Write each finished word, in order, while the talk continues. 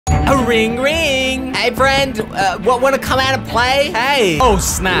A ring, ring. Hey, friend, wanna come out and play? Hey. Oh,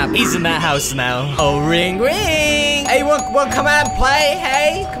 snap. He's in that house now. Oh, ring, ring. Hey, wanna come out and play?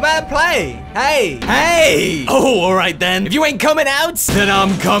 Hey, come out and play. Hey. Hey. Oh, all right then. If you ain't coming out, then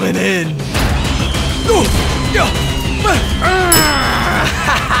I'm coming in.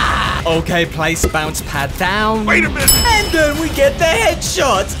 Okay, place bounce pad down. Wait a minute. And then we get the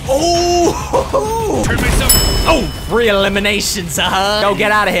headshot. Oh. Turn myself. Oh, 3 eliminations, Go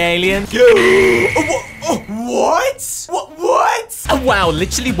get out of here, alien. What? What? Oh, wow,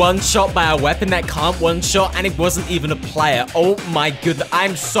 literally one shot by a weapon that can't one shot, and it wasn't even a player. Oh my goodness,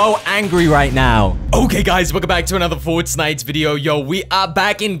 I'm so angry right now. Okay, guys, welcome back to another Fortnite video. Yo, we are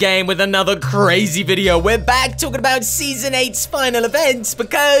back in game with another crazy video. We're back talking about Season 8's final events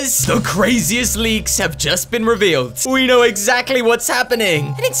because the craziest leaks have just been revealed. We know exactly what's happening,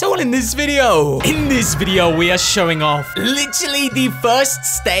 and it's all in this video. In this video, we are showing off literally the first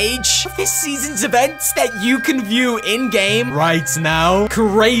stage of this season's events that you can view in-game right now.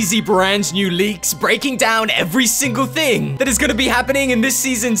 Crazy brand new leaks breaking down every single thing that is going to be happening in this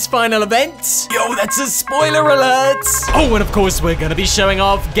season's final event. Yo, that's a spoiler alert. Oh, and of course, we're going to be showing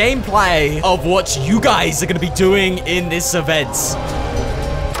off gameplay of what you guys are going to be doing in this event.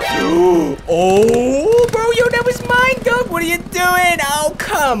 Oh, bro, yo, that was mine, dog. What are you doing? Oh,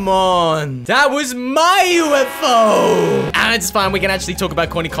 come on. That was my UFO. And it's fine. We can actually talk about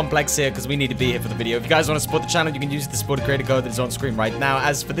Corny Complex here because we need to be here for the video. If you guys want to support the channel, you can use the support creator code that is on screen right now.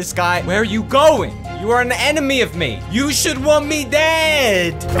 As for this guy, where are you going? You are an enemy of me. You should want me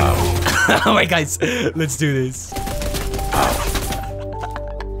dead. All right, guys, let's do this.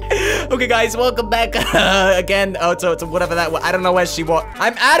 Okay, guys, welcome back again. Oh, to whatever that was. I don't know where she was.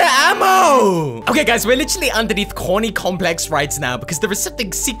 I'm out of ammo. Okay, guys, we're literally underneath Corny Complex right now because there is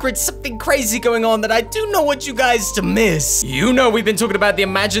something secret, something crazy going on that I do not want you guys to miss. You know, we've been talking about the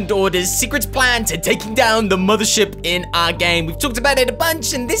Imagined Order's secret plan to taking down the mothership in our game. We've talked about it a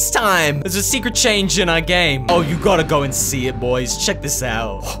bunch, and this time, there's a secret change in our game. Oh, you gotta go and see it, boys. Check this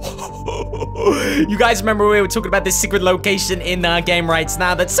out. You guys remember we were talking about this secret location in our game right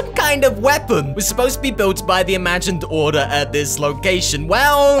now that's some kind of weapon was supposed to be built by the Imagined Order at this location.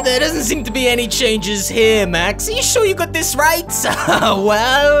 Well, there doesn't seem to be any changes here, Max. Are you sure you got this right?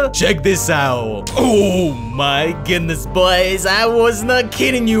 Well, check this out. Oh my goodness, boys. I was not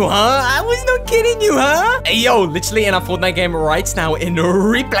kidding you, huh? I was not kidding you, huh? Hey, yo, literally in our Fortnite game right now in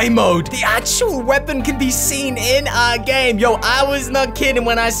replay mode, the actual weapon can be seen in our game. Yo, I was not kidding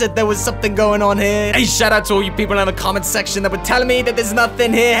when I said there was something going on here. Hey, shout out to all you people in the comment section that were telling me that there's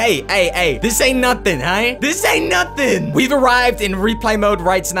nothing here. Hey, this ain't nothing, huh? This ain't nothing. We've arrived in replay mode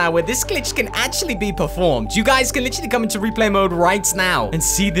right now where this glitch can actually be performed. You guys can literally come into replay mode right now and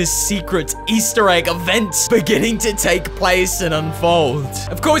see this secret Easter egg event beginning to take place and unfold.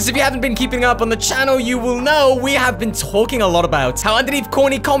 Of course, if you haven't been keeping up on the channel, you will know we have been talking a lot about how underneath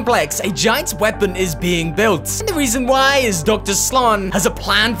Corny Complex, a giant weapon is being built. And the reason why is Dr. Slon has a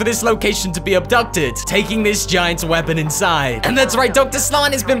plan for this location to be abducted, taking this giant weapon inside. And that's right, Dr.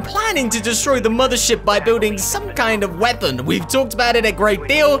 Slon has been planning to destroy the mothership by building some kind of weapon. We've talked about it a great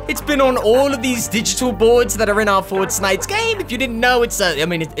deal. It's been on all of these digital boards that are in our Fortnite game. If you didn't know, it's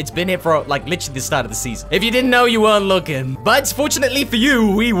been here for like literally the start of the season. If you didn't know, you weren't looking. But fortunately for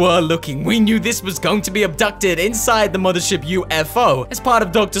you, we were looking. We knew this was going to be abducted inside the mothership UFO as part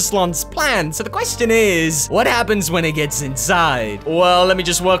of Dr. Slon's plan. So the question is, what happens when it gets inside? Well, let me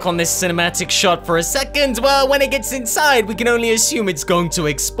just work on this cinematic shot for a second. Well, when it gets inside, we can only assume it's going to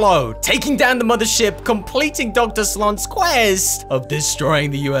explode, taking down the mothership, completing Dr. Slon's quest of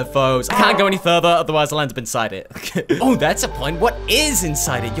destroying the UFOs. I can't go any further, otherwise I'll end up inside it. Oh, that's a point. What is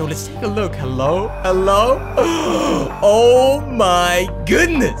inside it? Yo, let's take a look. Hello? Hello? Oh my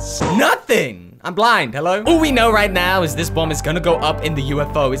goodness. Nothing. I'm blind. Hello? All we know right now is this bomb is gonna go up in the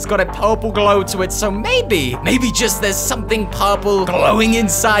UFO. It's got a purple glow to it, so maybe just there's something purple glowing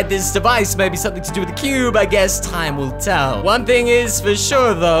inside this device. Maybe something to do with the cube. I guess time will tell. One thing is for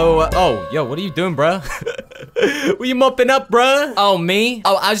sure, though. Oh, yo, what are you doing, bruh? Were you mopping up, bruh? Oh, me?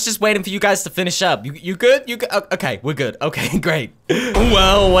 Oh, I was just waiting for you guys to finish up. You good? You good? Okay, we're good. Okay, great.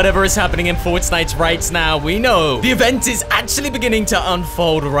 Well, whatever is happening in Fortnite right now, we know the event is actually beginning to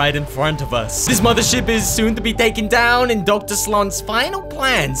unfold right in front of us. This mothership is soon to be taken down in Dr. Slon's final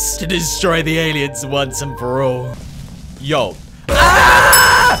plans to destroy the aliens once and for all. Yo.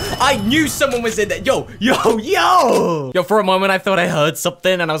 Ah! I knew someone was in there. Yo. Yo, for a moment, I thought I heard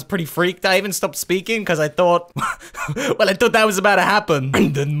something and I was pretty freaked. I even stopped speaking because I thought, well, I thought that was about to happen.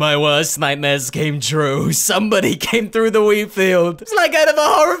 And then my worst nightmares came true. Somebody came through the wheat field. It's like out of a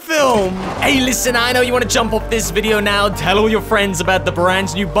horror film. Hey, listen, I know you want to jump off this video now. Tell all your friends about the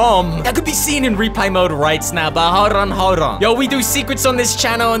brand new bomb that could be seen in replay mode right now, but hold on. Yo, we do secrets on this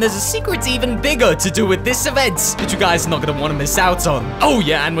channel, and there's a secret even bigger to do with this event that you guys are not gonna want to miss out on. Oh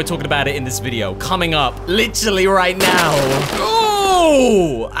yeah, and we're talking about it in this video coming up literally right now.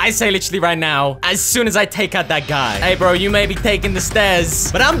 Oh, I say literally right now, as soon as I take out that guy. Hey bro, you may be taking the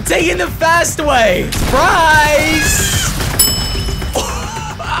stairs, but I'm taking the fast way. Surprise!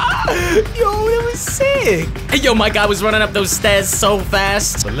 Yo, that was sick. Hey, yo, my guy was running up those stairs so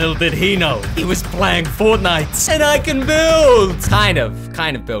fast. But little did he know, he was playing Fortnite. And I can build. Kind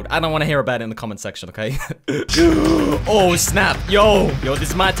of build. I don't want to hear about it in the comment section, okay? Oh, snap. Yo, this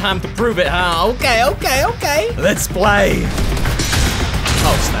is my time to prove it, huh? Okay. Let's play.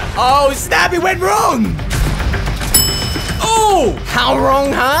 Oh, snap. It went wrong. Oh, how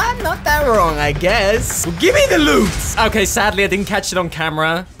wrong, huh? Not that wrong, I guess. Well, give me the loot. Okay, sadly, I didn't catch it on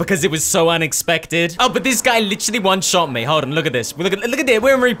camera because it was so unexpected. Oh, but this guy literally one-shot me. Hold on, look at this. Look at it.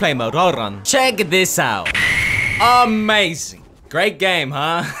 We're in replay mode. Hold on. Check this out. Amazing. Great game,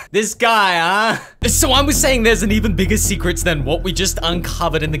 huh? This guy, huh? So I was saying there's an even bigger secret than what we just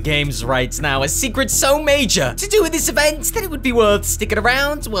uncovered in the games right now. A secret so major to do with this event that it would be worth sticking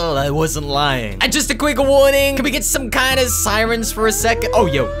around. Well, I wasn't lying. And just a quick warning. Can we get some kind of sirens for a second? Oh,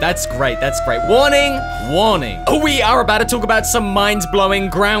 yo, that's great. Warning. Oh, we are about to talk about some mind-blowing,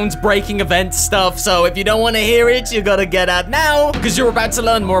 groundbreaking event stuff. So if you don't want to hear it, you gotta get out now because you're about to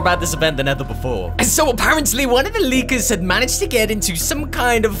learn more about this event than ever before. And so apparently one of the leakers had managed to get into some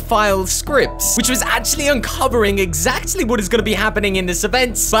kind of file scripts, which was actually uncovering exactly what is going to be happening in this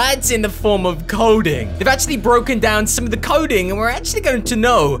event, but in the form of coding. They've actually broken down some of the coding, and we're actually going to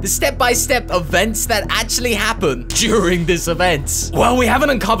know the step-by-step events that actually happen during this event. Well, we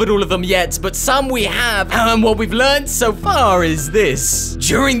haven't uncovered all of them yet, but some we have, and what we've learned so far is this.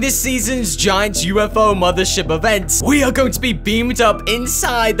 During this season's giant UFO mothership event, we are going to be beamed up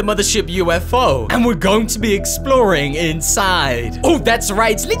inside the mothership UFO, and we're going to be exploring inside. Oh, that's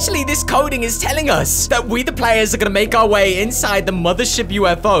right. Literally, this coding is telling us that we, the players, are going to make our way inside the mothership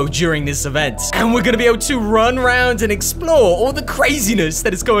UFO during this event. And we're going to be able to run around and explore all the craziness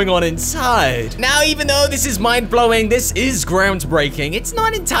that is going on inside. Now, even though this is mind-blowing, this is groundbreaking, it's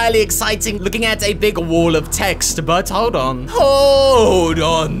not entirely exciting looking at a big wall of text, but hold on.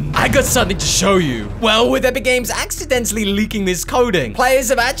 I got something to show you. Well, with Epic Games accidentally leaking this coding, players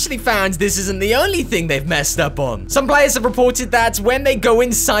have actually found this isn't the only thing they've messed up on. Some players have reported that when they go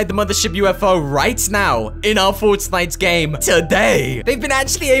inside the mothership UFO right now in our Fortnite game today, they've been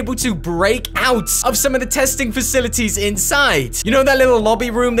actually able to break out of some of the testing facilities inside. You know that little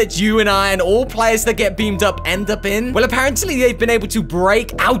lobby room that you and I and all players that get beamed up end up in? Well, apparently they've been able to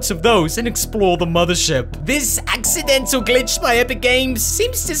break out of those and explore the mothership. This accidental glitch by Epic Games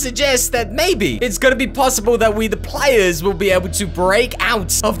seems to suggest that maybe it's going to be possible that we, the players, will be able to break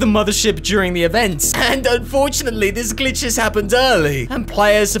out of the mothership during the event. And unfortunately, this glitch has happened early, and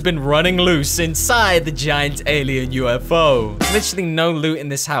players have been running loose inside the giant alien UFO. There's literally no loot in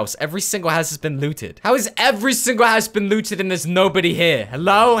this house. Every single house has been looted. How has every single house been looted and there's nobody here?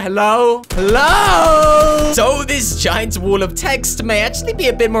 Hello? So this giant wall of text may actually be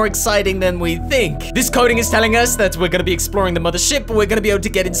a bit more exciting than we think. This coding is telling us that we're going to be exploring the mothership, but we're going to be able to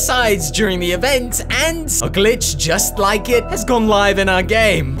get inside during the event, and a glitch just like it has gone live in our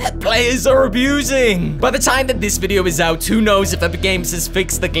game that players are abusing. By the time that this video is out, who knows if Epic Games has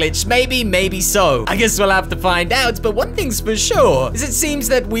fixed the glitch? Maybe so. I guess we'll have to find out, but one thing's for sure is it seems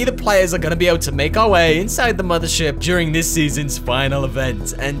that we, the players, are going to be able to make our way inside the mothership during this season's final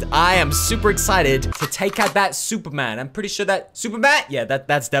event, and I am super excited to take out that Superman. I'm pretty sure that Superman? Yeah,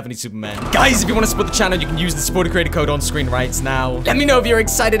 that's definitely Superman. Guys, if you want to support the channel, you can use the supporter creator code on screen right now. Let me know if you're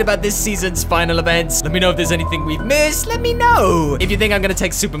excited about this season's final events. Let me know if there's anything we've missed. Let me know if you think I'm going to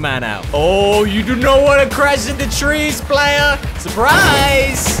take Superman out. Oh, you do not want to crash into trees, player.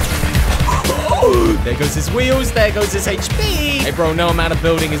 Surprise! Oh, there goes his wheels. There goes his HP. Hey, bro, no amount of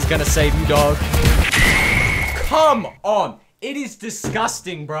building is going to save you, dog. Come on. It is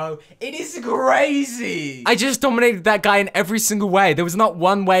disgusting, bro. It is crazy. I just dominated that guy in every single way. There was not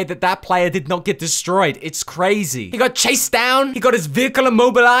one way that that player did not get destroyed. It's crazy. He got chased down. He got his vehicle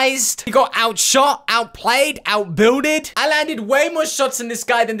immobilized. He got outshot, outplayed, outbuilded. I landed way more shots on this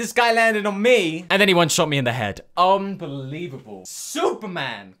guy than this guy landed on me. And then he one-shot me in the head. Unbelievable.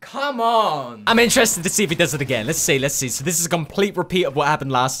 Superman, come on. I'm interested to see if he does it again. Let's see, let's see. So this is a complete repeat of what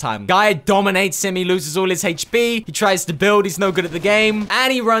happened last time. Guy dominates him. He loses all his HP. He tries to build. He's no good at the game.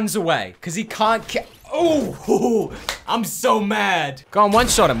 And he runs away because he can't Oh, I'm so mad. Go on,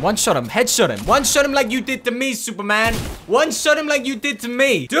 one-shot him, headshot him. One-shot him like you did to me, Superman. One-shot him like you did to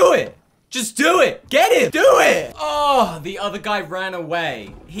me. Do it. Just do it. Get him. Do it. Oh, the other guy ran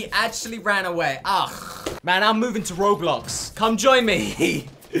away. He actually ran away. Ugh. Man, I'm moving to Roblox. Come join me.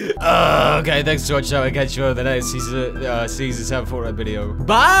 Okay, thanks for watching. I'll catch you on the next season 7 Fortnite video.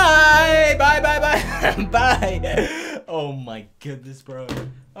 Bye. Bye. Bye. Oh my goodness, bro.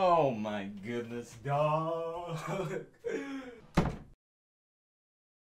 Oh my goodness, dog.